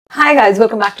Hi guys,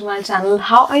 welcome back to my channel.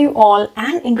 How are you all?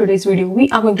 And in today's video we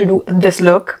are going to do this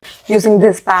look using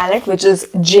this palette, which is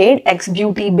Jade X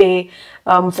Beauty Bay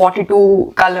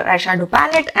 42 color eyeshadow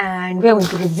palette, and we are going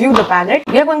to review the palette.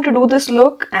 We are going to do this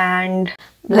look and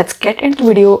let's get into the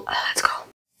video. Let's go.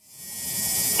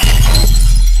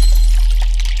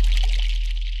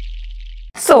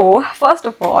 So first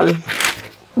of all,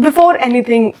 before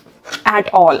anything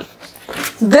at all,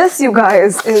 this, you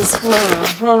guys, is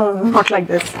no, not like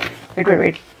this.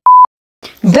 Wait.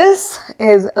 This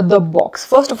is the box.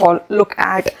 First of all, look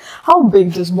at how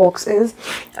big this box is.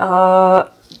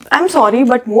 I'm sorry,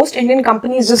 but most Indian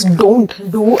companies just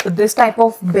don't do this type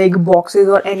of big boxes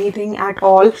or anything at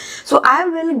all. So I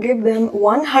will give them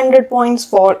 100 points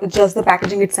for just the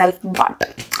packaging itself.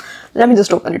 But let me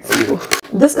just open it for you.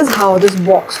 This is how this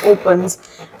box opens.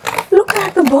 Look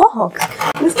at the box.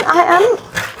 Listen,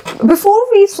 before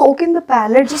we soak in the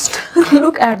palette, just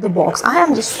look at the box. I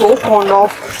am just so fond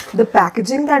of the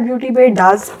packaging that Beauty Bay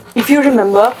does. If you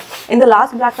remember, in the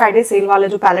last Black Friday sale वाला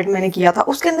जो palette मैंने किया था,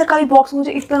 उसके अंदर का भी box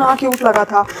मुझे इतना cute लगा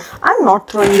था. I'm not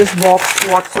throwing this box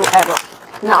whatsoever.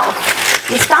 Now,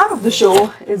 the start of the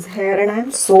show is here and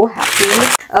I'm so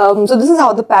happy. So this is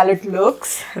how the palette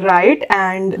looks, right?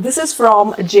 And this is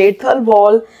from Jade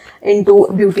Thirlwal into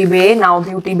Beauty Bay. Now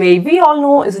Beauty Bay, we all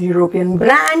know, is a European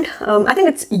brand. I think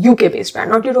it's UK based brand,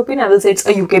 not European. I will say it's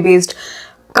a UK based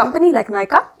company like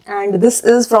Nika. And this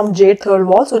is from Jade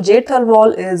Thirlwal. So Jade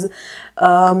Thirlwal is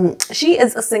she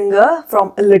is a singer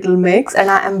from Little Mix, and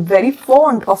I am very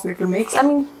fond of Little Mix. I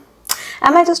mean,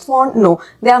 am I just fond? No,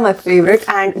 they are my favorite,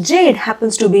 and Jade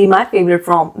happens to be my favorite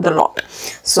from the lot.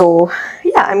 So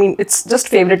yeah, I mean, it's just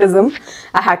favoritism.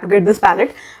 I had to get this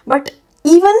palette. But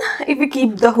even if we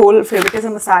keep the whole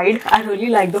favoritism aside, I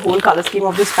really like the whole color scheme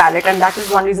of this palette, and that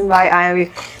is one reason why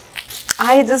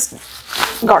I just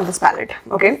got this palette.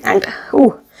 Okay, and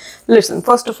listen,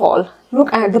 first of all,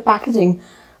 look at the packaging.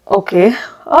 Okay,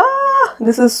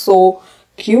 this is so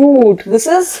cute. This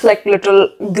is like little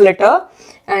glitter,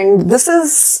 and this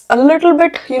is a little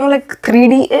bit, you know, like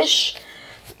 3D-ish,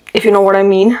 if you know what I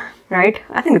mean, right?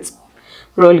 I think it's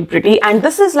really pretty. And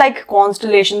this is like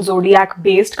constellation zodiac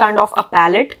based kind of a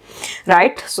palette,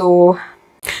 right? So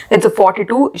it's a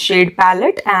 42 shade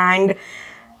palette, and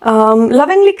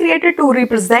lovingly created to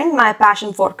represent my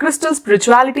passion for crystal,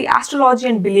 spirituality, astrology,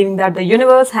 and believing that the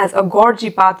universe has a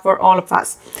gorgy path for all of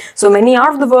us. So many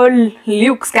out of the world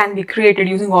looks can be created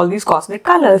using all these cosmic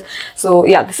colors. So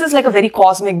yeah, this is like a very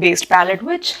cosmic based palette,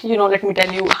 which, you know, let me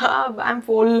tell you,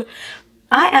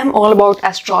 I am all about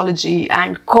astrology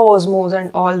and cosmos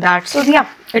and all that. So yeah,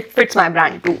 it fits my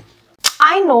brand too.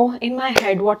 I know in my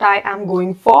head what I am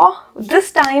going for.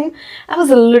 This time I was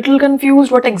a little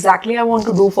confused what exactly I want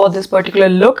to do for this particular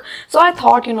look. So I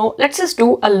thought, you know, let's just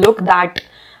do a look that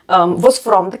was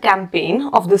from the campaign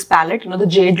of this palette, you know, the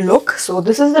Jade look. So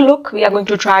this is the look we are going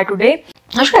to try today.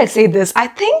 How should I say this? I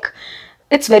think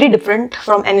it's very different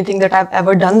from anything that I've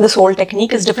ever done. This whole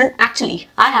technique is different. Actually,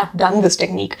 I have done this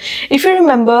technique. If you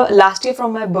remember last year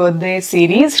from my birthday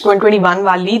series, 2021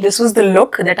 wali, this was the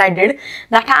look that I did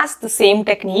that has the same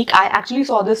technique. I actually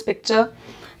saw this picture,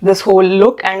 this whole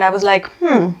look, and I was like,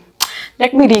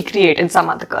 let me recreate in some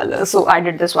other color. So I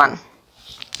did this one.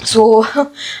 So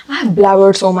I have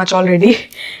blabbered so much already.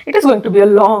 It is going to be a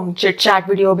long chit chat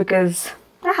video because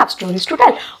I have stories to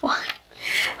tell.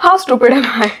 How stupid am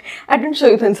I? I didn't show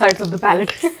you the insides of the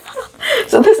palette.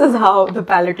 So this is how the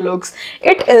palette looks.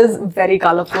 It is very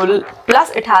colorful, plus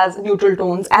it has neutral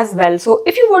tones as well. So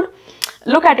if you would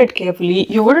look at it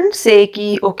carefully, you wouldn't say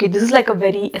ki, okay, this is like a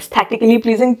very aesthetically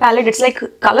pleasing palette. It's like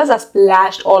colors are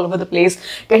splashed all over the place.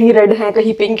 Kahin red hai,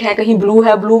 kahin pink hai, kahin blue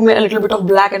hai. Blue mein a little bit of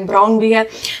black and brown bhi hai.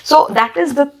 So that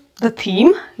is the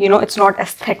theme. You know, it's not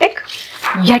aesthetic,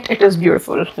 yet it is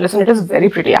beautiful. Listen, it is very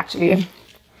pretty actually.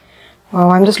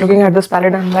 Wow, I'm just looking at this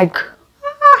palette and I'm like,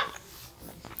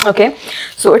 okay.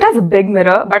 So it has a big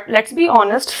mirror, but let's be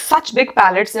honest, such big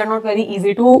palettes, they're not very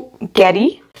easy to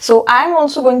carry. So I'm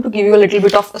also going to give you a little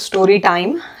bit of a story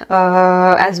time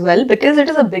as well, because it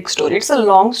is a big story. It's a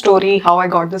long story how I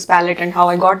got this palette and how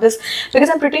I got this, because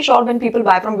I'm pretty sure when people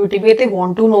buy from Beauty Bay, they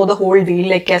want to know the whole deal,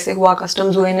 like kaise hua,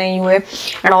 customs hue, nahi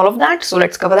hue, and all of that. So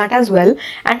let's cover that as well.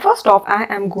 And first off, I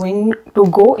am going to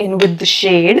go in with the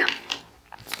shade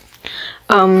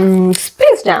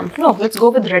Space Jam. No, let's go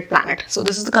with Red Planet. So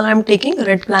this is the color I'm taking,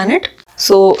 Red Planet.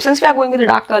 So since we are going with a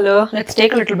dark color, let's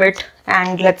take a little bit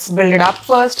and let's build it up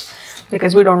first,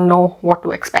 because we don't know what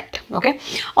to expect. Okay.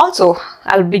 Also,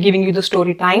 I'll be giving you the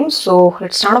story time. So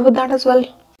let's start off with that as well.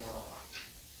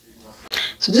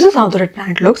 So this is how the Red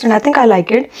Planet looks, and I think I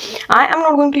like it. I am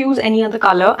not going to use any other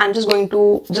color. I'm just going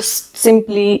to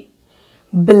simply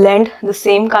blend the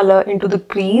same color into the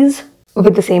crease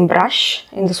with the same brush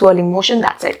in the swirling motion.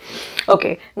 That's it.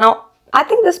 Okay, now I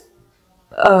think this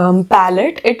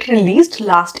palette, it released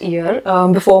last year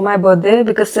before my birthday,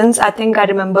 because since I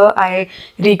remember I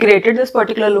recreated this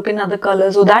particular look in other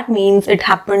colors, so that means it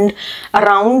happened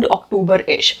around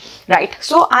October-ish, right?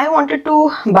 So I wanted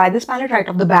to buy this palette right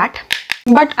off the bat,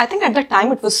 but I think at that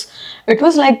time it was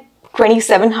like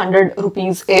 2700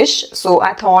 rupees ish. So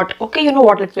I thought, okay, you know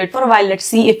what, let's wait for a while, let's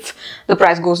see if the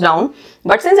price goes down.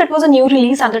 But since it was a new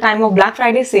release at the time of Black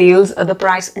Friday sales, the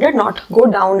price did not go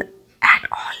down at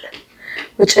all,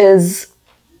 which is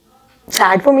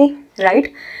sad for me,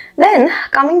 right? Then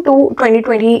coming to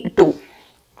 2022.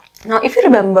 Now, if you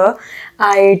remember,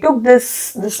 I took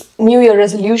this New Year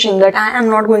resolution that I am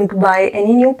not going to buy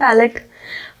any new palette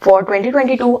for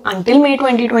 2022 until May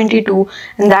 2022,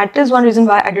 and that is one reason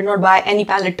why I did not buy any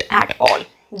palette at all,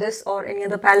 this or any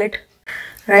other palette.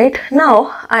 Right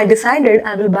now, I decided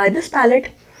I will buy this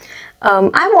palette.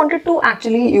 I wanted to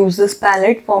actually use this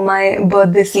palette for my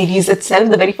birthday series itself.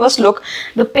 The very first look,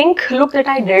 the pink look that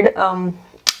I did,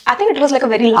 I think it was like a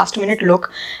very last minute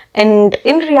look, and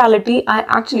in reality I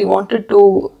actually wanted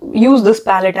to use this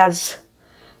palette as,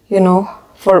 you know,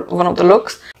 for one of the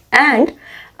looks, and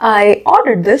I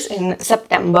ordered this in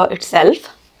September itself,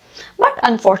 but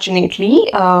unfortunately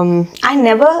I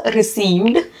never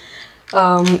received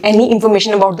any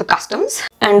information about the customs,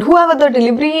 and whoever the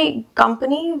delivery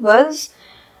company was,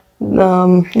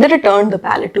 they returned the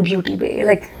palette to Beauty Bay.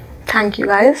 Like, thank you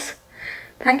guys,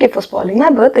 thank you for spoiling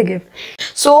my birthday gift.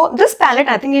 So this palette,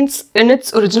 I think it's in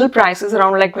its original price is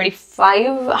around like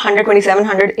 2500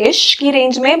 2700 ish ki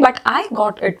range mein, but I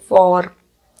got it for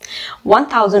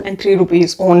 1003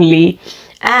 rupees only,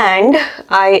 and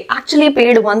I actually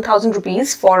paid 1000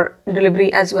 rupees for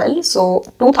delivery as well, so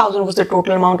 2000 was the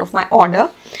total amount of my order.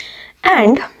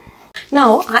 And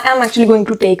now I am actually going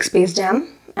to take Space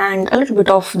Jam and a little bit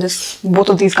of this, both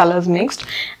of these colors mixed,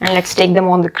 and let's take them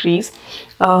on the crease.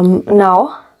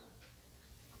 Now,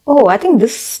 oh, I think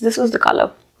this was the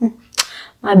color.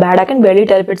 My bad, I can barely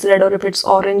tell if it's red or if it's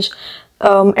orange.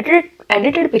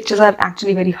 Edited pictures are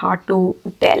actually very hard to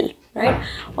tell, right?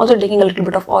 Also taking a little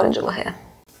bit of orange over here.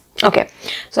 Okay,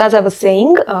 so as I was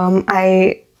saying,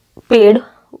 I paid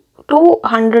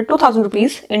 2000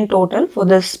 rupees in total for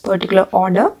this particular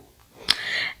order,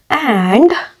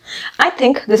 and I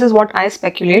think this is what I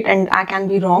speculate, and I can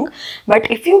be wrong,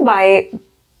 but if you buy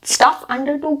stuff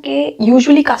under 2k,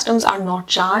 usually customs are not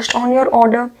charged on your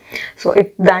order. So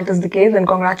if that is the case, then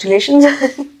congratulations.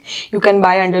 You can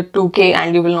buy under 2k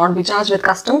and you will not be charged with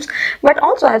customs. But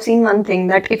also I've seen one thing,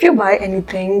 that if you buy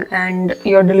anything and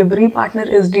your delivery partner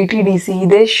is DTDC,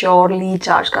 they surely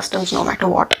charge customs no matter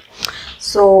what.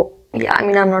 So yeah, I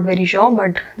mean, I'm not very sure,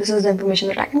 but this is the information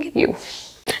that I can give you.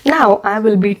 Now I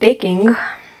will be taking,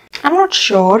 I'm not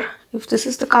sure if this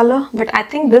is the color, but I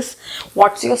think this,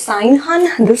 What's Your Sign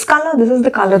Hun, this color, this is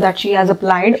the color that she has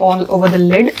applied all over the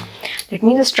lid. Let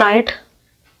me just try it.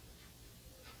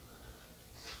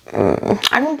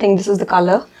 I don't think this is the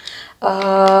color.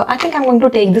 I think I'm going to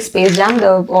take the Space Jam,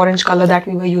 the orange color that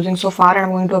we were using so far, and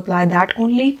I'm going to apply that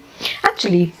only.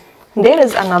 Actually, there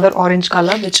is another orange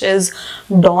color, which is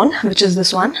Dawn, which is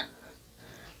this one.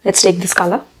 Let's take this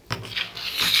color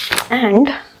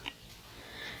and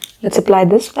let's apply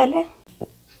this pehle.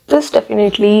 This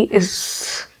definitely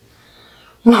is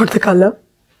not the color.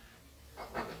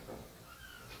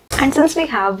 And since we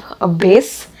have a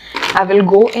base, I will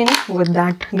go in with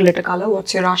that glitter color.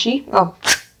 What's your Rashi? Oh,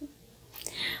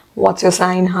 What's Your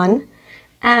Sign Hun?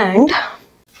 And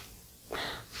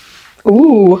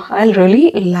ooh, I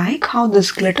really like how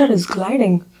this glitter is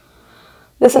gliding.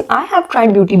 Listen, I have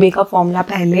tried Beauty Bay ka formula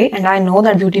pehle, and I know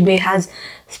that Beauty Bay has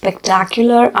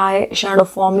spectacular eyeshadow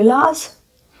formulas,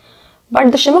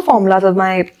 but the shimmer formulas are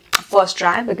my first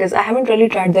try, because I haven't really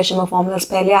tried their shimmer formulas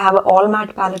pehle. I have an all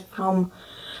matte palette from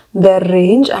their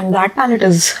range, and that palette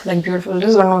is like beautiful. This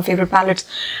is one of my favorite palettes.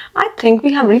 I think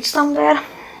we have reached somewhere.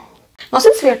 Now,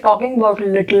 since we are talking about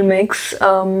Little Mix,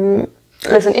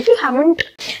 listen, if you haven't,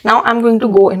 now I'm going to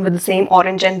go in with the same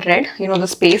orange and red, you know, the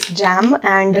Space Jam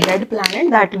and Red Planet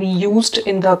that we used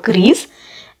in the crease,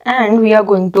 and we are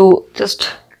going to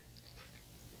just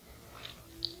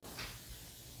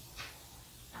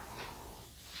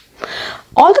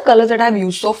all the colors that I've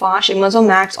used so far, shimmers or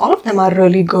mattes, all of them are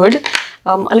really good.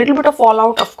 A little bit of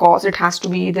fallout, of course, it has to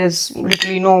be. There's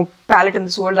literally no palette in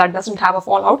this world that doesn't have a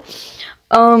fallout.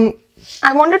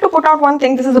 I wanted to put out one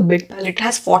thing. This is a big palette. It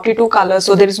has 42 colors,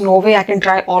 so there is no way I can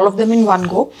try all of them in one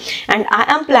go. And I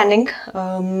am planning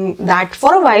that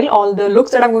for a while, all the looks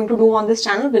that I'm going to do on this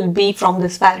channel will be from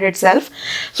this palette itself.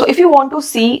 So if you want to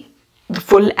see the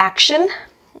full action,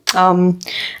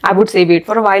 I would say wait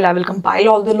for a while. I will compile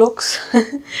all the looks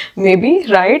maybe,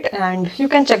 right? And you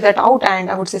can check that out, and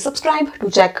I would say subscribe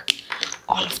to check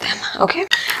all of them. Okay,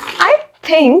 I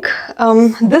think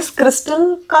this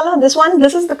crystal color, this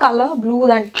is the color blue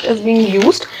that is being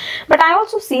used, but I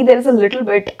also see there is a little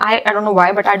bit, I don't know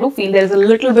why, but I do feel there is a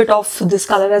little bit of this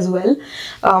color as well.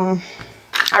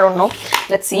 I don't know,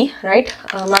 let's see, right?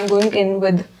 I'm going in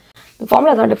with, the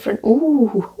formulas are different.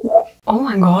 Ooh, oh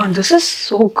my god, this is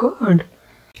so good.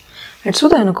 Let's do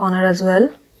the inner corner as well.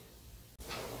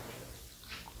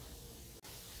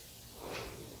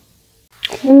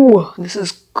 Ooh, this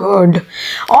is good.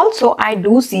 Also, I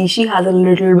do see she has a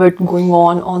little bit going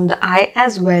on the eye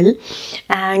as well,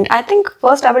 and I think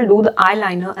first I will do the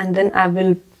eyeliner and then I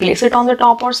will place it on the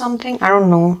top or something. I don't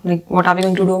know, like what are we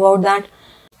going to do about that?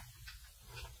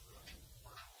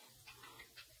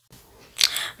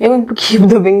 We're going to keep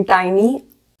the wing tiny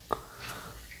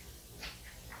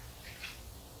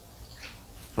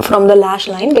from the lash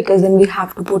line, because then we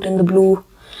have to put in the blue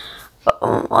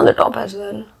on the top as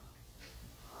well.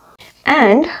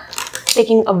 And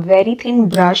taking a very thin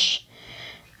brush,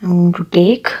 I'm going to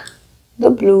take the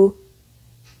blue.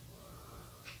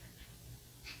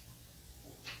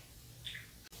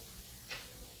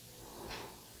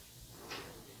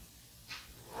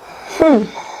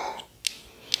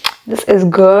 This is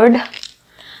good.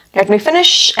 Let me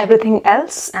finish everything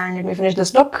else and let me finish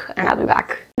this look and I'll be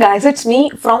back. Guys, it's me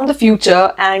from the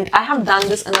future, and I have done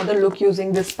this another look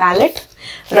using this palette,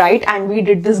 right? And we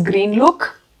did this green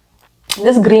look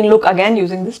again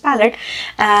using this palette,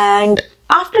 and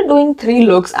after doing 3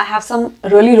 looks, I have some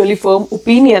really firm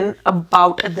opinion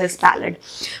about this palette.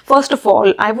 First of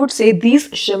all, I would say these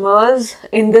shimmers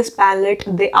in this palette,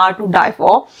 they are to die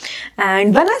for.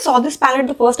 And when I saw this palette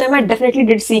the first time, I definitely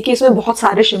did see कि इसमें बहुत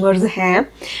सारे shimmers हैं.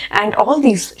 And all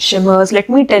these shimmers, let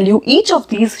me tell you, each of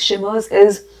these shimmers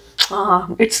is,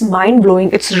 it's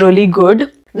mind-blowing. It's really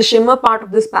good. The shimmer part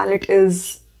of this palette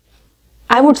is,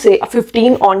 I would say a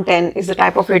 15 on 10 is the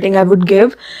type of rating I would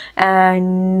give.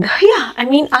 And yeah, I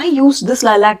mean, I used this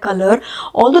lilac color,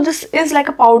 although this is like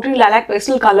a powdery lilac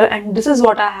pastel color, and this is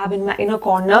what I have in my inner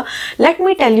corner. Let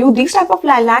me tell you, these type of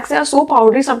lilacs, they are so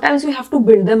powdery, sometimes you have to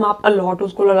build them up a lot,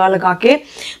 usko laga ke.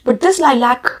 But this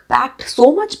lilac packed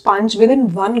so much punch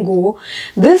within one go.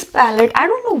 This palette, I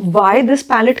don't know why this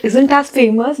palette isn't as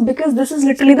famous, because this is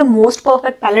literally the most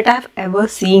perfect palette I have ever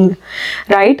seen,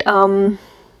 right?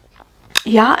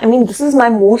 Yeah, I mean, this is my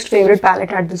most favorite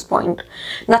palette at this point.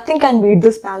 Nothing can beat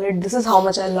this palette. This is how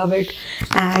much I love it.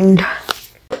 And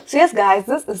so yes guys,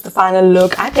 this is the final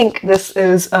look. I think this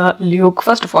is a look.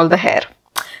 First of all, the hair.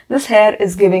 This hair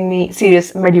is giving me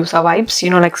serious Medusa vibes, you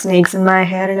know, like snakes in my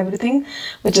hair and everything,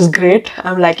 which is great.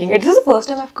 I'm liking it. This is the first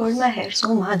time I've curled my hair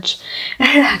so much, and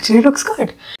it actually looks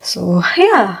good. So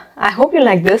yeah, I hope you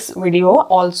like this video.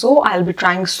 Also, I'll be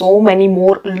trying so many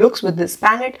more looks with this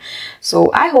palette, so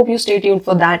I hope you stay tuned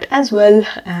for that as well.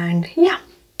 And yeah,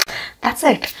 that's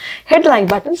it. Hit the like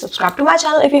button, subscribe to my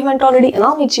channel if you haven't already, and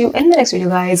I'll meet you in the next video,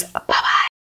 guys. Bye.